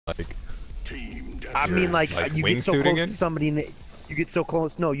Like, I mean, like you get so close wingsuiting to somebody, and you get so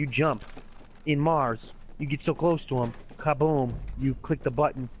close. No, you jump. In Mars, you get so close to them, kaboom! You click the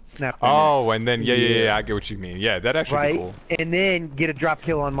button, snap. Their neck. oh, and then yeah, I get what you mean. Yeah, that actually right? be cool. And then get a drop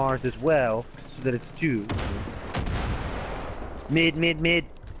kill on Mars as well, so that it's 2. Mid.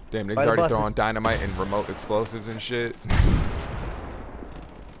 Damn, niggas By the already buses. throwing dynamite and remote explosives and shit.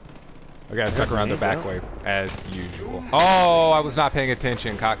 Okay, I stuck around the back way as usual. Oh, I was not paying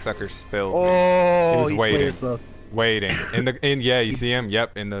attention. Cocksucker spilled. Oh, he was he waiting. slayed us both. Waiting yeah, you see him?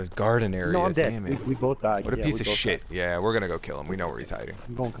 Yep, in the garden area. No, I'm dead. Damn it. We both died. What a Yeah, piece we of both shit. died. Yeah, we're gonna go kill him. We know where he's hiding.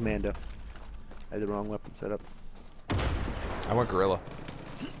 I'm going commando. I had the wrong weapon set up. I went gorilla.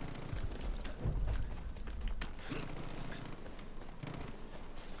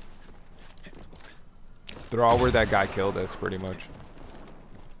 They're all where that guy killed us, pretty much.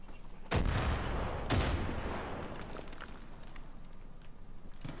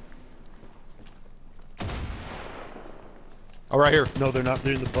 Oh, right here. No, they're not.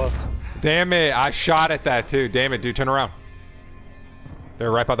 They're in the bus. Damn it, I shot at that too. Damn it, dude, turn around.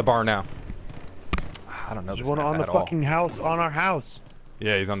 They're right by the bar now. I don't know There's this one map on the at all. fucking house, on our house.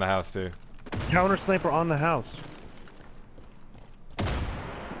 Yeah, he's on the house too. Counter sniper on the house.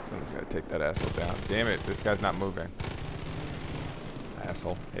 Someone's gotta take that asshole down. Damn it, this guy's not moving.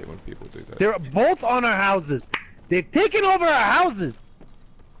 Asshole. Hate when people do that. They're both on our houses. They've taken over our houses.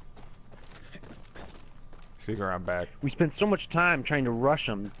 Figure I'm back. We spent so much time trying to rush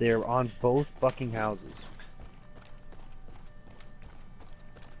them. They're on both fucking houses.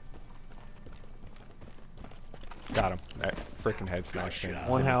 Got him. That freaking head smash thing.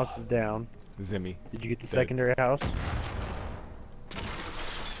 One house is down. Zimmy. Did you get the Dead. secondary house?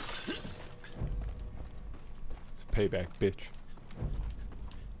 It's payback, bitch.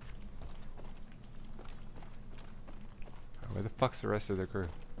 Where the fuck's the rest of the crew?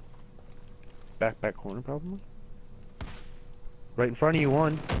 Back corner, probably. Right in front of you,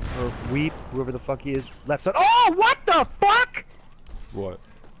 one. Or Weep, whoever the fuck he is. Left side. Oh, what the fuck? What?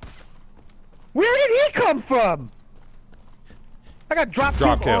 Where did he come from? I got drop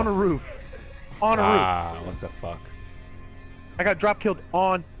killed kill. on a roof. On a roof. Ah, what the fuck? I got drop killed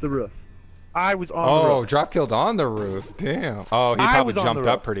on the roof. I was on the Oh, roof. drop killed on the roof. Damn. Oh, he I probably was on jumped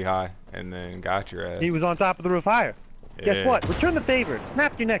the up roof. pretty high and then got your ass. He was on top of the roof higher. Guess Yeah. what? Return the favor.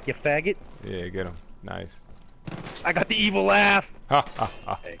 Snap your neck, you faggot. Yeah, get him. Nice. I got the evil laugh. Ha ha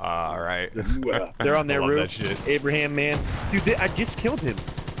ha. All right. They're on their I love roof. that shit. Abraham, man. Dude, I just killed him.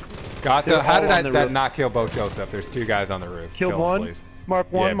 Got the. They're How all did on the that roof. not kill Bo Joseph? There's 2 guys on the roof. Killed Kill 'em, one. please.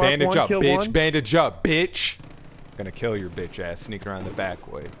 Mark one, Yeah, mark bandage one, up, kill bitch. one. Bandage up, bitch. Gonna kill your bitch ass. Sneaking around the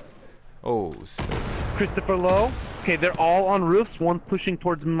back way. Oh, Christopher Lowe. Okay, they're all on roofs. One's pushing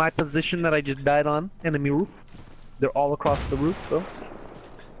towards my position that I just died on. Enemy roof. They're all across the roof, though.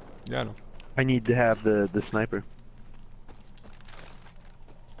 yeah, I know. I need to have the sniper.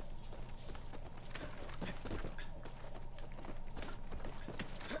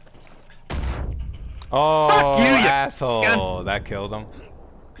 Oh, you, you asshole. That killed him.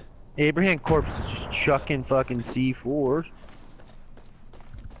 Abraham Corpse is just chucking fucking C4s.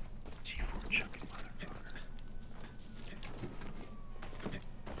 C4 chucking motherfucker.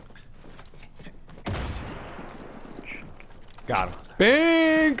 Got him.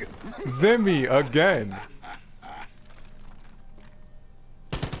 Bing! Zimmy again.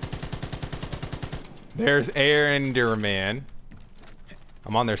 There's Enderman.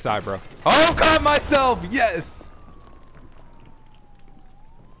 I'm on their side, bro. Oh, got myself! Yes!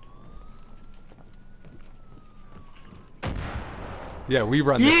 Yeah, we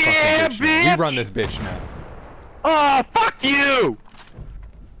run this Yeah, fucking bitch now. We bitch! run this bitch now. Oh, fuck you!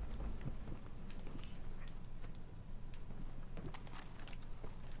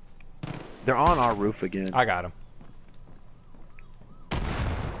 They're on our roof again. I got him.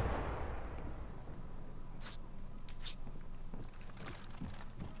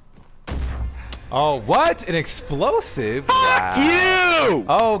 Oh, what? An explosive? Fuck you!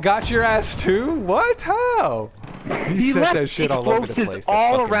 Oh, got your ass too? What? How? He set left that shit all over the explosives place, that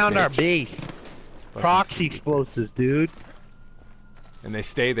all fucking around our bitch. base. Fucking Proxy sneaky. explosives, dude. And they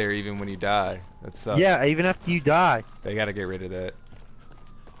stay there even when you die. That sucks. Yeah, even after you die. They gotta get rid of that.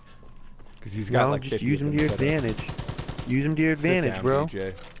 Because he's got No, like just 50 use of them to your set up. advantage. Use them to your Sit advantage, down, bro.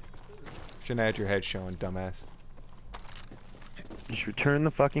 BJ. Shouldn't have had your head showing, dumbass. Just return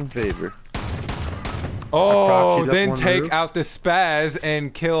the fucking favor. Oh, proxied up then one take roof. out the spaz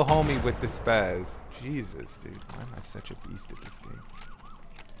and kill homie with the spaz. Jesus, dude. Why am I such a beast at this game?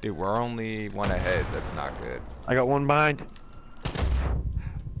 Dude, we're only 1 ahead. That's not good. I got one behind.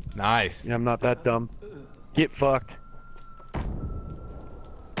 Nice. Yeah, I'm not that dumb. Get fucked.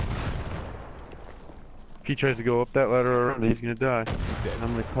 he tries to go up that ladder or around, he's gonna die. He's dead. And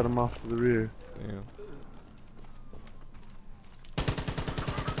I'm gonna cut him off to the rear. Damn.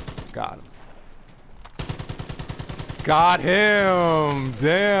 Got him. Got him!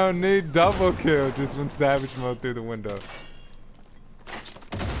 Damn, need double kill just when Savage mode through the window.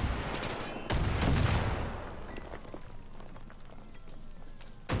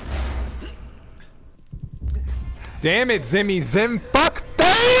 Damn it, Zimmy Zim fuck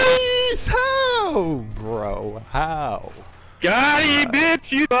face! How, bro? How? Got you,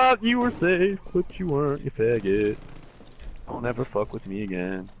 bitch! You thought you were safe, but you weren't, you faggot. Don't ever fuck with me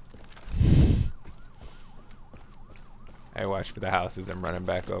again. Hey, watch for the houses. I'm running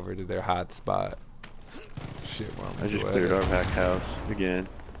back over to their hot spot. Shit, well, I just cleared our back house again.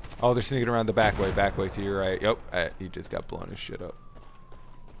 Oh, they're sneaking around the back way to your right. Yep, he just got blown his shit up.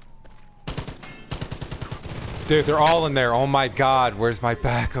 Dude, they're all in there. Oh my god, where's my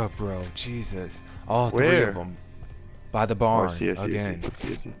backup, bro? Jesus. All three of them. By the barn, again.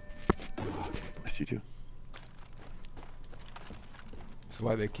 I see two. That's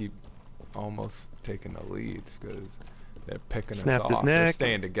why they keep almost taking the leads, because they're picking Snapped us his off. They're neck.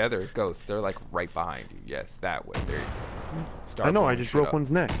 staying together. Ghost, they're like right behind you. Yes, that way. There you go. Start I know, I blowing just shit broke up.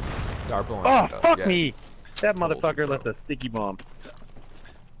 one's neck. Start blowing Oh, shit up. fuck Yeah. me! That Told you, motherfucker bro. left a sticky bomb.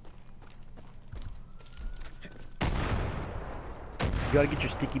 You gotta get your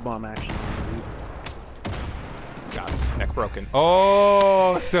sticky bomb action on, dude. Got him. Neck broken.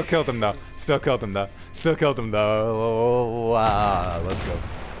 Oh, still killed him though. Still killed him though. Still killed him though. Oh, wow. Let's go.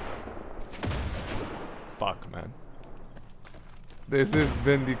 Fuck, man. This has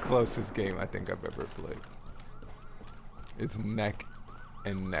been the closest game I think I've ever played. It's neck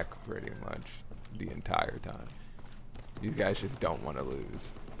and neck pretty much the entire time. These guys just don't want to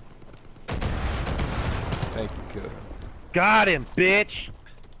lose. Thank you, killer. Got him, bitch!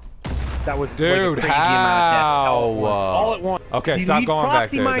 That was Dude, like a crazy amount of deaths all at once. Okay, See, stop these going back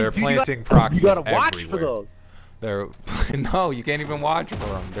proxy there. mines, They're dude, planting proxies you gotta watch everywhere. for those. They're no, you can't even watch for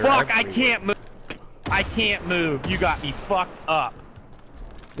them. They're Fuck, I everywhere. can't move. I can't move. You got me fucked up.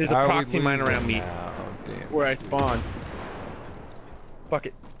 There's How a are we proxy mine losing around me now? Damn. where I spawned. Fuck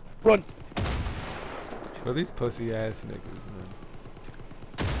it. Run. Well, these pussy ass niggas,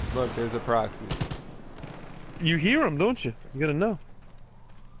 man. Look, there's a proxy. You hear them, don't you? You gotta know.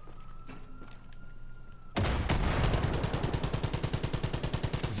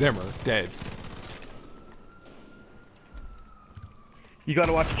 Zimmer, dead. You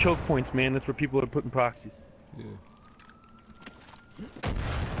gotta watch choke points, man. That's where people are putting proxies. Yeah.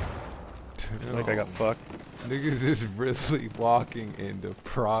 Like I got fucked. Niggas is really walking into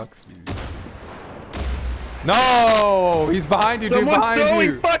proxies. No! He's behind you, dude. Someone's Behind throwing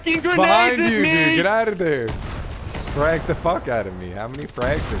you. fucking grenades Behind at you, me! dude. Get out of there. Frag the fuck out of me. How many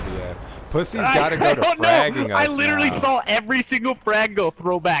frags does he have? Pussy's gotta go to I don't fragging know. us I literally now. saw every single frag go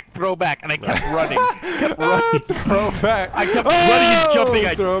throw back, and I kept running. Kept running. Throw back. I kept running and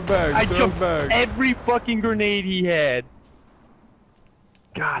jumping. Throw back. I throw jumped back. every fucking grenade he had.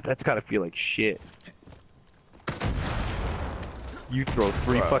 God, that's gotta feel like shit. You throw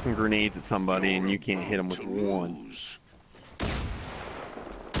three Bro. fucking grenades at somebody and you can't hit them with one.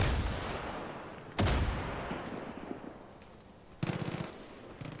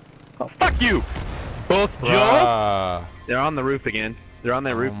 Oh, fuck you! Both Joes? Bruh. They're on the roof again. They're on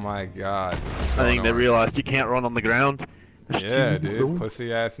that Oh roof. my god. This is so I think they annoying. realized you can't run on the ground. There's Yeah, too dude. many-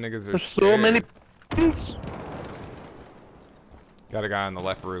 Pussy ass niggas are There's so many. scared. Got a guy on the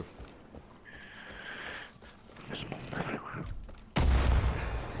left roof.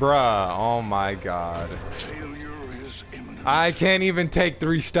 Bruh, oh my god. I can't even take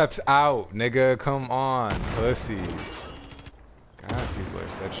 3 steps out, nigga. Come on, pussies. God, people are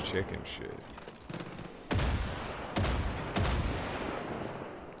such chicken shit.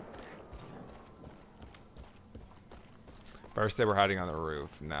 First they were hiding on the roof,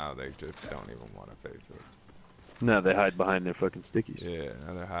 now they just don't even want to face us. No, they hide behind their fucking stickies. Yeah,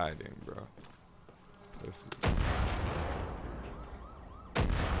 now they're hiding, bro. Pussies.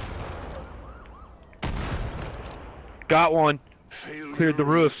 Got one. Cleared the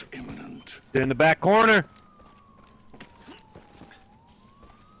roof. They're in the back corner.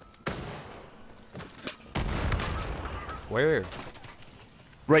 Where?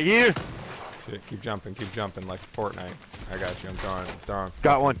 Right here. Shit, keep jumping like it's Fortnite. I got you, I'm throwing.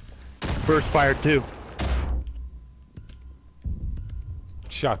 Got one. Burst fired too.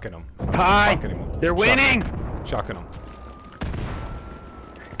 Chucking them. It's tied. Fucking him. They're winning. Chucking them.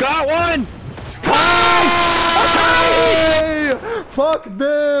 Got one. Tied. Hey! Fuck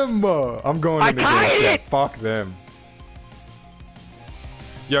them! I'm going I in the tied game. it! Fuck them.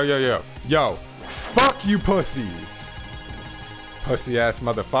 Yo. Yo. Fuck Fuck you pussies. Pussy ass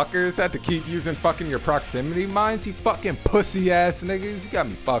motherfuckers had to keep using fucking your proximity mines, you fucking pussy ass niggas. You got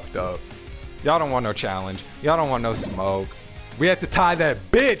me fucked up. Y'all don't want no challenge. Y'all don't want no smoke. We had to tie that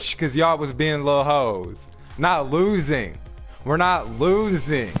bitch because y'all was being little hoes. Not losing. We're not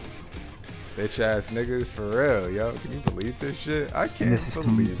losing. Bitch ass niggas for real, yo. Can you believe this shit? I can't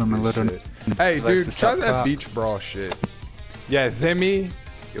believe this shit. Hey, dude, try that beach brawl shit. Yeah, Zimmy,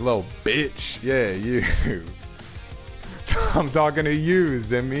 you little bitch. Yeah, you. I'm talking to you,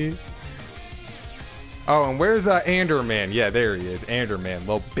 Zimmy. Oh, and where's Anderman? Yeah, there he is. Anderman,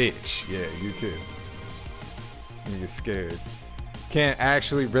 little bitch. Yeah, you too. You get scared. Can't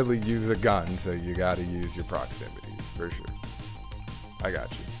actually really use a gun, so you gotta use your proximities, for sure. I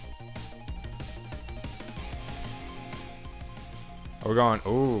got you. We're going,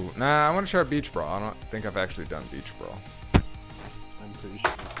 ooh, nah, I want to try Beach Brawl. I don't think I've actually done Beach Brawl. I'm pretty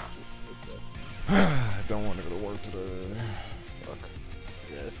sure I don't want to go to work today. Fuck.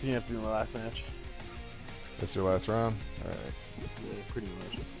 yeah, this is gonna have to be my last match. That's your last round? Alright. Yeah, pretty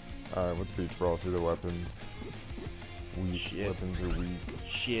much. Alright, what's Beach Brawl? See the weapons. Weak. Shit. Weapons are weak.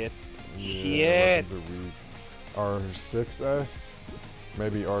 Shit. Yeah, Shit. weapons are weak. R6S?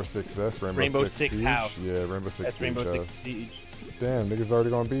 Maybe R6S, Rainbow Six Six Siege? House. Yeah, Rainbow Six That's Siege. Rainbow Six House. Siege. Damn, niggas already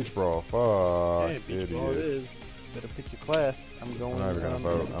going Beach Brawl. Fuck. Yeah, Beach idiots. Brawl it is. Better pick your class. I'm going. I'm not even gonna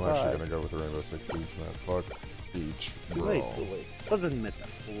vote. I'm five. actually gonna go with the Rainbow Six Siege, man. Fuck Beach Too late, Brawl. too late. Doesn't matter.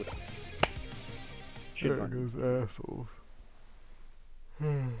 Food. Should run. Those assholes.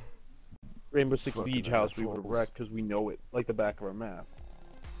 Rainbow Six Fucking Siege House we would have assholes. wrecked because we know it like the back of our map.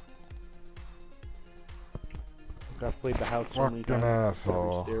 I've played the house so many Fucking times.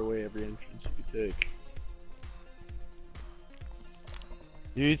 asshole. Every stairway, every entrance you could take.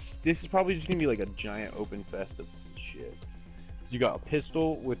 Dude, this is probably just gonna be like a giant open fest of shit. You got a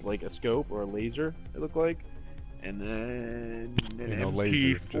pistol with like a scope or a laser, it looked like, and then an Ain't no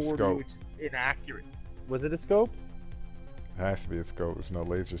laser, just MP40, scope. which is inaccurate. Was it a scope? It has to be a scope. There's no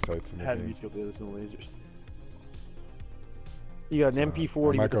laser sights in It the had to be game. scope. There's no lasers. You got an MP40 a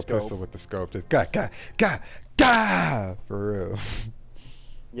with micro a scope. pistol with the scope. Just ga. For real.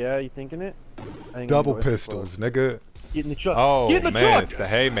 Yeah, you thinking it? I think Double I'm gonna go pistols, nigga. Get in the truck. Oh Get in the man, truck. it's the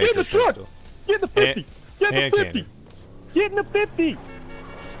haymaker Get in the truck. pistol. Get in the 50. Get in hand the 50. cannon. Get in the 50.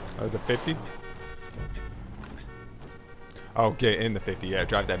 Oh, is it 50? Oh, get in the 50. Yeah,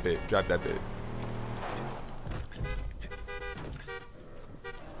 drive that bit. Drive that bit.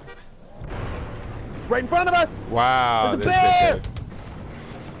 Right in front of us. Wow, There's a this bear! bit.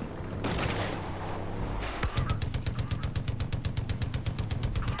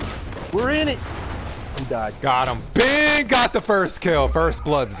 We're in it. We died. Got him. Bing! Got the first kill. First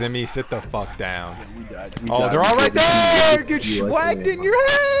blood, Zimmy. Sit the fuck down. We died. Oh, they're all right there! Get schwacked in your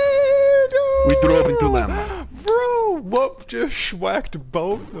head! We drove into landmine. Bro, whoop, just schwacked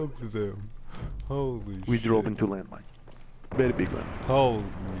both of them. Holy shit. We drove into landmine. Very big one. Holy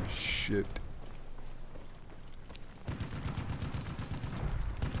shit.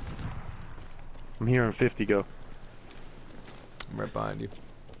 I'm here on 50. Go. I'm right behind you.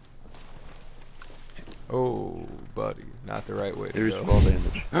 Oh, buddy. Not the right way to There's go. fall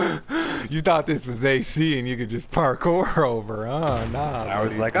damage. You thought this was AC and you could just parkour over, huh? Nah, I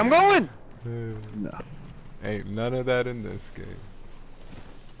was buddy. like, I'm going. Uh, No. Ain't none of that in this game.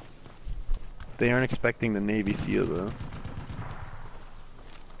 They aren't expecting the Navy SEAL though.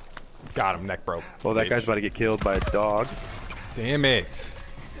 Got him, neck broke. Well, that guy's about to get killed by a dog. Damn it.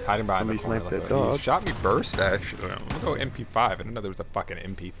 Hiding behind Somebody the corner. sniped that He dog. shot me burst, actually. I'm gonna go MP5. I didn't know there was a fucking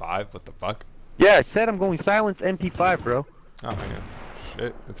MP5. What the fuck? Yeah, it said I'm going silence MP5, bro. Oh, yeah.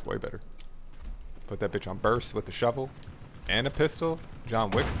 Shit, that's way better. Put that bitch on burst with the shovel and a pistol.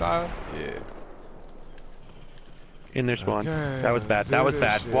 John Wick style. Yeah. In their spawn. Okay, That was bad. let's That do was this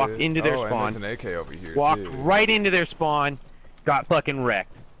bad. shit. Walked into their Oh, spawn. and there's an AK over here, Walked too. right into their spawn. Got fucking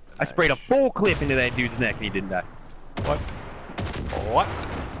wrecked. I sprayed a full clip into that dude's neck and he didn't die. What? What?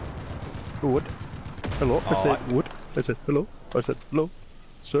 What? Hello? I Oh, said what? I said hello? I said hello?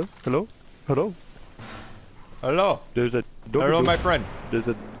 Sir? Hello? Hello? Hello. There's a Hello, my friend. There's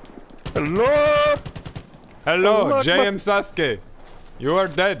a hello? Hello, Hello, JM Sasuke. You are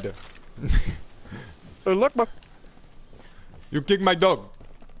dead. Look, my. You kicked my dog.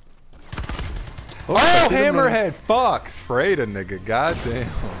 Oh, Oh, I didn't know. hammerhead! Fuck! Sprayed a nigga.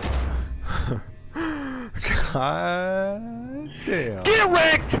 Goddamn. God damn. Get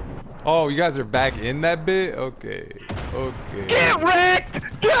wrecked! Oh, you guys are back in that bit? Okay. Okay. Get wrecked!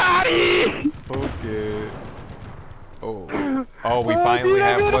 Got it! Okay. Oh. Oh, we Oh, finally dude, I'm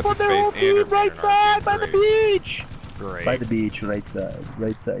have gonna what's his put their whole face team Anderman right in our side team. by the Great. beach. Great. By the beach, right side.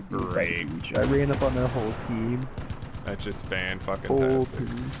 Right side, dude, by the Great. beach. I ran up on their whole team. That's just fan fucking Whole tastic.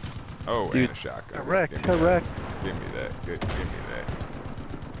 team. Oh, Dude, and a shotgun. Correct, Give me that. correct. Give me that. Good. Give me that.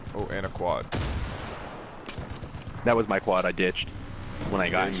 Oh, and a quad. That was my quad I ditched when I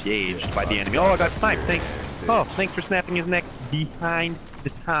got Ditched? engaged Yeah, by the fuck enemy. that. Oh, I got sniped. Thanks. Yeah, Oh, ditched. thanks for snapping his neck behind the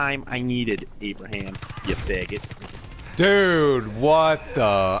time I needed, Abraham. You faggot. Dude, what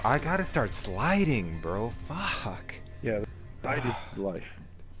the? I gotta start sliding, bro. Fuck. Yeah, slide is life.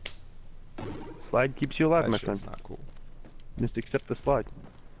 Slide keeps you alive, That my shit's friend. not cool. Just accept the slide.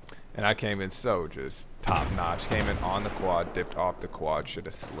 And I came in so just top notch. Came in on the quad, dipped off the quad, should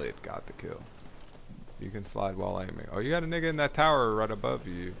have slid, got the kill. You can slide while aiming. Oh, you got a nigga in that tower right above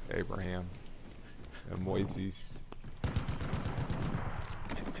you, Abraham. And Moises.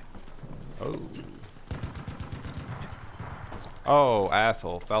 Oh. Oh,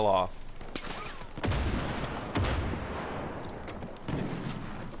 asshole. Fell off.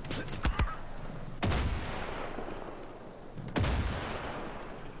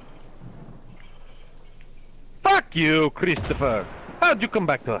 Fuck you, Christopher! How'd you come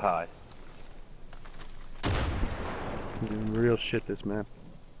back to the highest? Real shit, this man.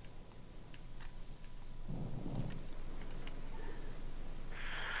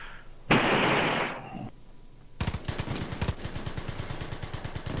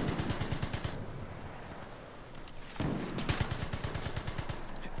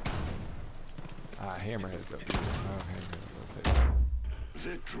 Ah, Hammerhead's up here. Oh, Hammerhead's up there.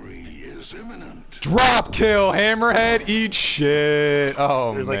 Victory is imminent. Drop kill, Hammerhead. Eat shit.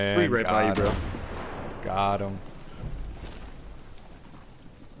 Oh, There's man. like 3 right by you, got bro. him. Got him.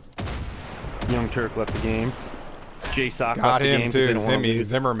 Young Turk left the game. J-Sock left Got the game him 'cause they too. don't wanna Zimmy lose.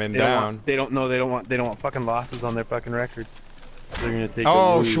 Zimmerman They don't down. want- They don't want fucking losses on their fucking record. They're gonna take.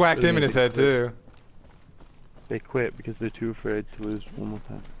 Oh, a lose, schwacked they're him in gonna his take head a lose. too. They quit because they're too afraid to lose one more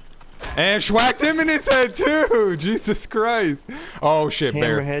time. And schwacked him in his head too. Jesus Christ. Oh shit,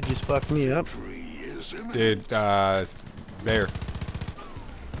 Bear. Hammerhead just fucked me up. Victory is imminent. Dude, Bear.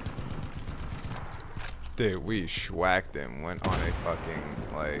 Dude, we schwacked him. Went on a fucking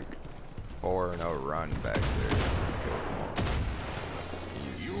like 4-0 run back there. Just killed him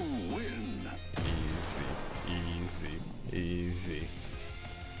all. You win. Easy, easy.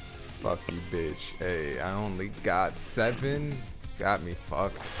 Fuck you, bitch. Hey, I only got 7. Got me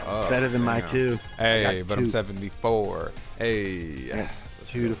fucked up. Better than my Damn. 2. I Hey, got but I'm 2. 74. Hey. Yeah, Let's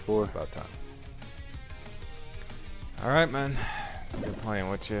 2 to go. 4. About time. Alright, man. It's good playing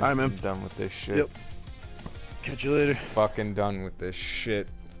with you. Alright, man. I'm done with this shit. Yep. Catch you later. Fucking done with this shit.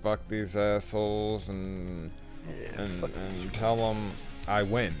 Fuck these assholes and Yeah, and, fuck this. and tell them I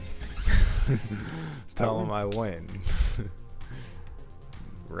win. Tell them I win.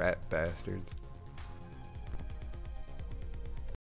 Rat bastards.